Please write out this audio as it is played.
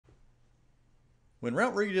When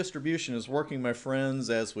route redistribution is working, my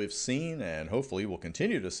friends, as we've seen and hopefully will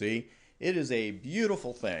continue to see, it is a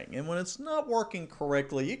beautiful thing. And when it's not working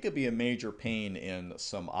correctly, it could be a major pain in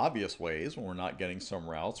some obvious ways when we're not getting some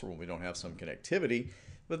routes or when we don't have some connectivity.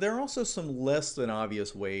 But there are also some less than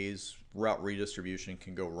obvious ways route redistribution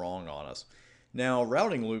can go wrong on us. Now,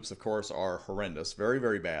 routing loops, of course, are horrendous, very,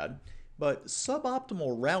 very bad. But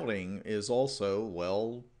suboptimal routing is also,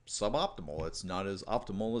 well, suboptimal. It's not as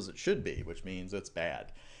optimal as it should be, which means it's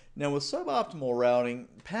bad. Now, with suboptimal routing,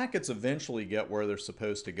 packets eventually get where they're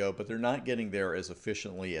supposed to go, but they're not getting there as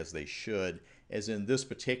efficiently as they should. As in this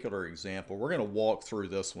particular example, we're going to walk through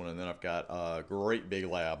this one, and then I've got a great big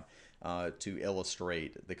lab to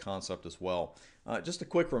illustrate the concept as well. Just a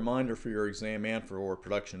quick reminder for your exam and for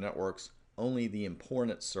production networks, only the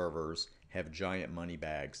important servers have giant money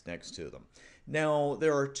bags next to them. Now,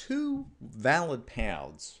 there are two valid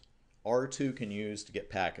paths R2 can use to get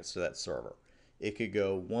packets to that server. It could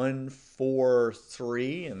go 1, 4,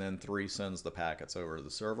 3, and then 3 sends the packets over to the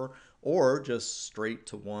server, or just straight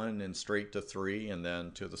to 1 and straight to 3 and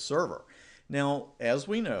then to the server. Now, as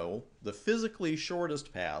we know, the physically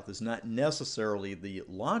shortest path is not necessarily the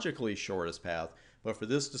logically shortest path, but for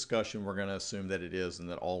this discussion, we're going to assume that it is and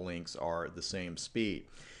that all links are the same speed.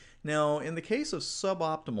 Now, in the case of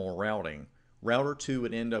suboptimal routing, router 2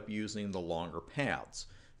 would end up using the longer paths.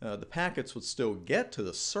 The packets would still get to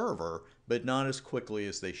the server, but not as quickly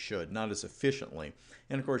as they should, not as efficiently.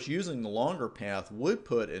 And of course, using the longer path would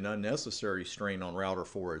put an unnecessary strain on router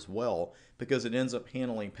 4 as well, because it ends up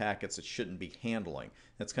handling packets it shouldn't be handling.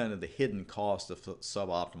 That's kind of the hidden cost of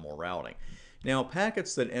suboptimal routing. Now,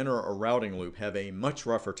 packets that enter a routing loop have a much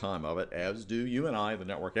rougher time of it, as do you and I, the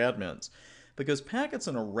network admins. Because packets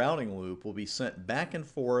in a routing loop will be sent back and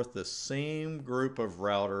forth the same group of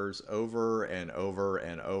routers over and over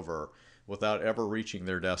and over without ever reaching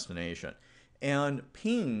their destination. And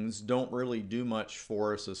pings don't really do much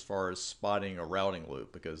for us as far as spotting a routing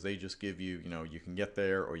loop, because they just give you, you can get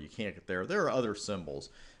there or you can't get there. There are other symbols,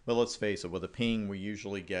 but let's face it, with a ping we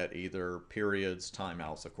usually get either periods,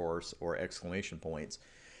 timeouts of course, or exclamation points.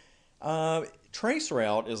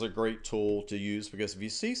 Traceroute is a great tool to use because if you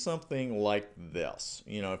see something like this,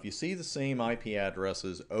 if you see the same IP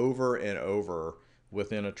addresses over and over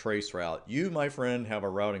within a traceroute, you, my friend, have a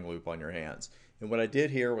routing loop on your hands. And what I did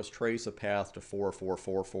here was trace a path to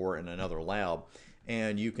 4444 in another lab.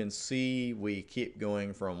 And you can see we keep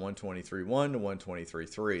going from 123.1 to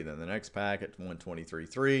 123.3. Then the next packet to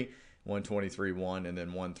 123.3, 123.1, and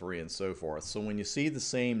then 1.3 and so forth. So when you see the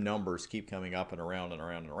same numbers keep coming up and around and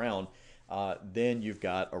around and around, then you've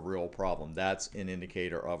got a real problem. That's an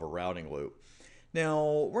indicator of a routing loop.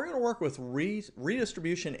 Now, we're going to work with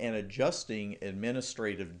redistribution and adjusting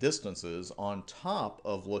administrative distances on top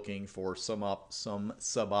of looking for some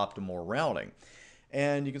suboptimal routing.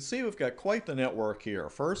 And you can see we've got quite the network here.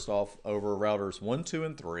 First off, over routers 1, 2,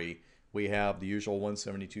 and 3, we have the usual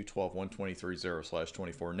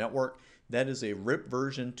 172.12.123.0/24 network. That is a RIP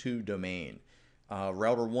version 2 domain.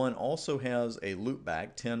 Router 1 also has a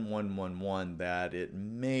loopback 10.1.1.1 that it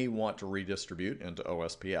may want to redistribute into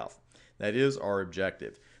OSPF. That is our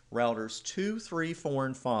objective. Routers 2, 3, 4,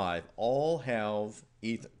 and 5 all have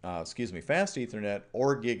fast Ethernet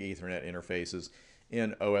or gig Ethernet interfaces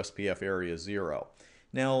in OSPF area 0.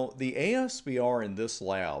 Now, the ASBR in this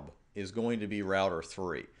lab is going to be router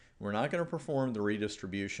 3. We're not going to perform the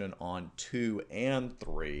redistribution on 2 and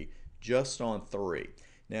 3, just on 3.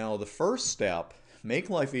 Now, the first step,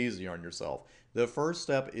 make life easy on yourself. The first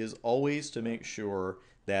step is always to make sure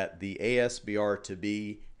that the ASBR to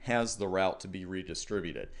be has the route to be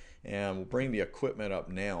redistributed. And we'll bring the equipment up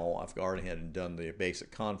now. I've gone ahead and done the basic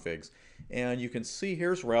configs. And you can see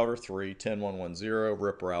here's router 3, 10.1.1.0,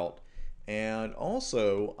 RIP route. And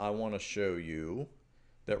also, I want to show you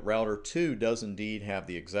that router 2 does indeed have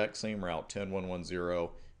the exact same route, 10.1.1.0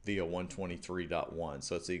 via 123.1.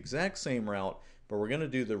 So it's the exact same route, but we're going to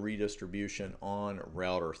do the redistribution on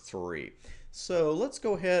router 3. So let's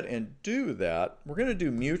go ahead and do that. We're going to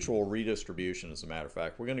do mutual redistribution, as a matter of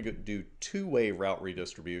fact. We're going to do two-way route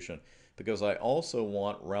redistribution because I also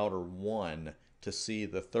want router 1 to see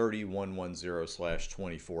the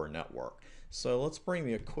 30.1.1.0/24 network. So let's bring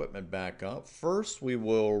the equipment back up. First, we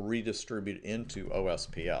will redistribute into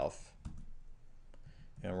OSPF.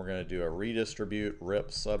 And we're going to do a redistribute RIP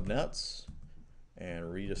subnets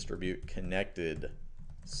and redistribute connected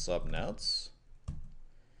subnets.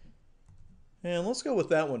 And let's go with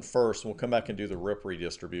that one first. We'll come back and do the RIP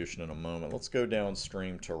redistribution in a moment. Let's go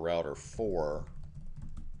downstream to router 4.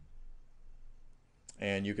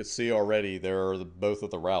 And you can see already there are both of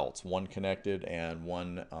the routes, one connected and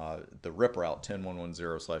one, the RIP route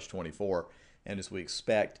 10.1.1.0/24. And as we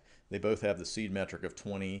expect, they both have the seed metric of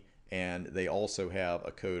 20, and they also have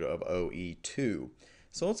a code of OE2.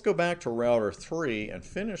 So let's go back to router 3 and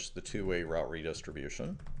finish the two-way route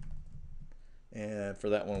redistribution. And for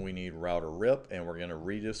that one, we need router RIP, and we're going to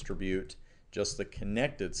redistribute just the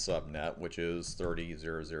connected subnet, which is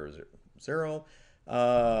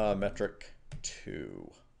 30.0.0.0, metric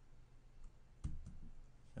 2.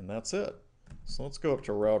 And that's it. So let's go up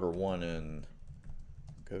to router 1 and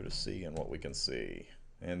go to see and what we can see.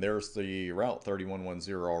 And there's the route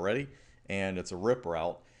 3110 already, and it's a RIP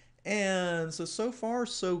route. And so far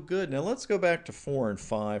so good. Now let's go back to 4 and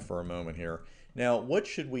 5 for a moment here. Now what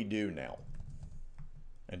should we do now?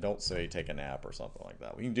 And don't say take a nap or something like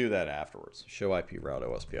that. We can do that afterwards. Show IP route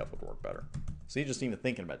OSPF would work better. See, just even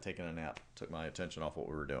thinking about taking a nap took my attention off what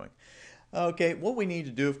we were doing. Okay, what we need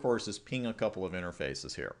to do, of course, is ping a couple of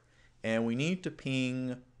interfaces here. And we need to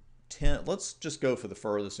ping 10. Let's just go for the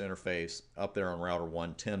furthest interface up there on router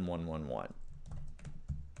 1, 10.1.1.1.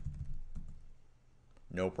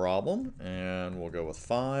 No problem. And we'll go with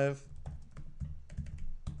 5.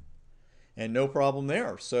 And no problem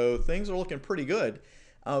there. So things are looking pretty good.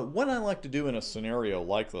 What I like to do in a scenario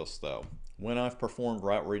like this, though, when I've performed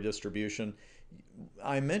route redistribution,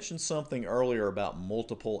 I mentioned something earlier about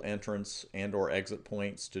multiple entrance and or exit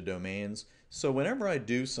points to domains. So whenever I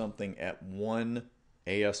do something at one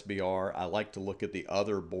ASBR, I like to look at the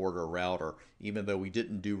other border router. Even though we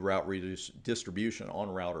didn't do route redistribution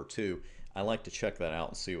on router 2, I like to check that out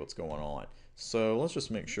and see what's going on. So let's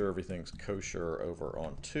just make sure everything's kosher over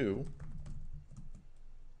on 2.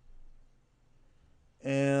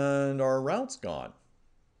 And our route's gone.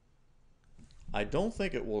 I don't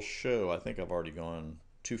think it will show. I think I've already gone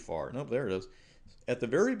too far. Nope, there it is. At the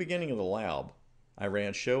very beginning of the lab, I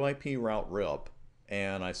ran show IP route RIP,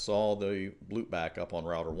 and I saw the loopback up on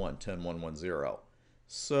router 1, 10.1.1.0.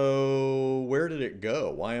 So where did it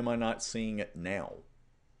go? Why am I not seeing it now?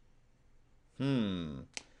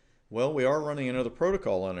 Well, we are running another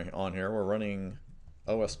protocol on here. We're running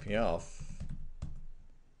OSPF.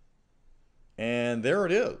 And there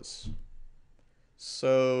it is.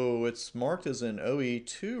 So it's marked as an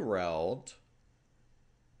OE2 route.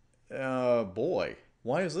 Boy,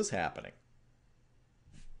 why is this happening?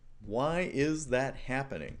 Why is that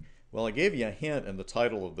happening? Well, I gave you a hint in the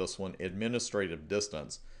title of this one, Administrative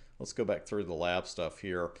Distance. Let's go back through the lab stuff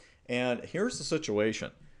here. And here's the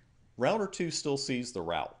situation. Router 2 still sees the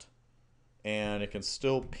route, and it can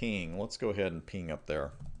still ping. Let's go ahead and ping up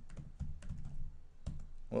there.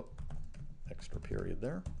 Whoop, extra period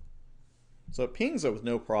there. So it pings it with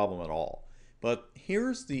no problem at all. But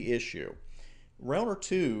here's the issue. Router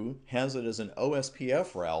 2 has it as an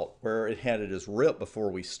OSPF route where it had it as RIP before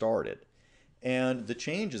we started. And the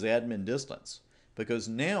change is admin distance, because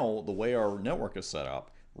now the way our network is set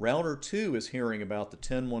up, Router 2 is hearing about the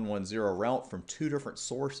 10.1.1.0 route from two different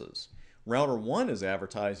sources. Router 1 is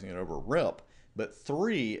advertising it over RIP, but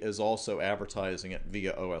 3 is also advertising it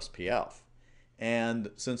via OSPF.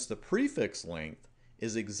 And since the prefix length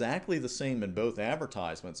is exactly the same in both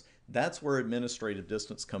advertisements, that's where administrative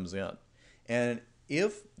distance comes in. And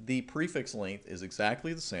if the prefix length is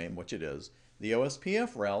exactly the same, which it is, the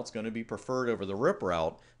OSPF route is going to be preferred over the RIP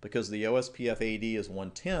route because the OSPF AD is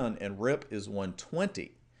 110 and RIP is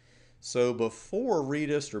 120. So before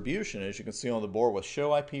redistribution, as you can see on the board with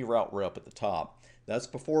show IP route RIP at the top, that's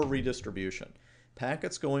before redistribution.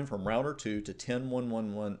 Packets going from router 2 to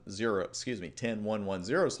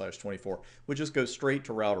 10.1.1.0/24 would just go straight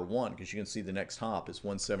to router 1, because you can see the next hop is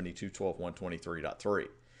 172.12.123.3.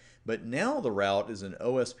 But now the route is an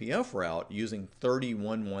OSPF route using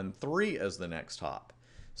 30.1.1.3 as the next hop.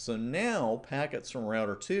 So now packets from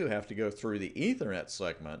router 2 have to go through the Ethernet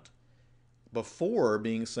segment before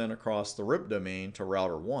being sent across the RIP domain to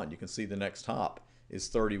router 1. You can see the next hop is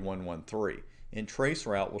 30.1.1.3. And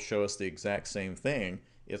traceroute will show us the exact same thing.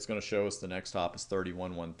 It's going to show us the next hop is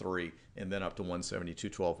 30.1.1.3 and then up to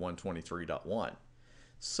 172.12.123.1.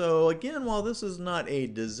 So again, while this is not a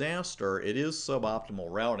disaster, it is suboptimal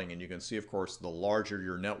routing, and you can see, of course, the larger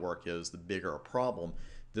your network is, the bigger a problem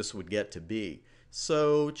this would get to be.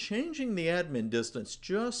 So changing the admin distance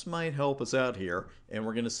just might help us out here, and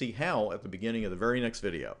we're going to see how at the beginning of the very next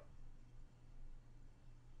video.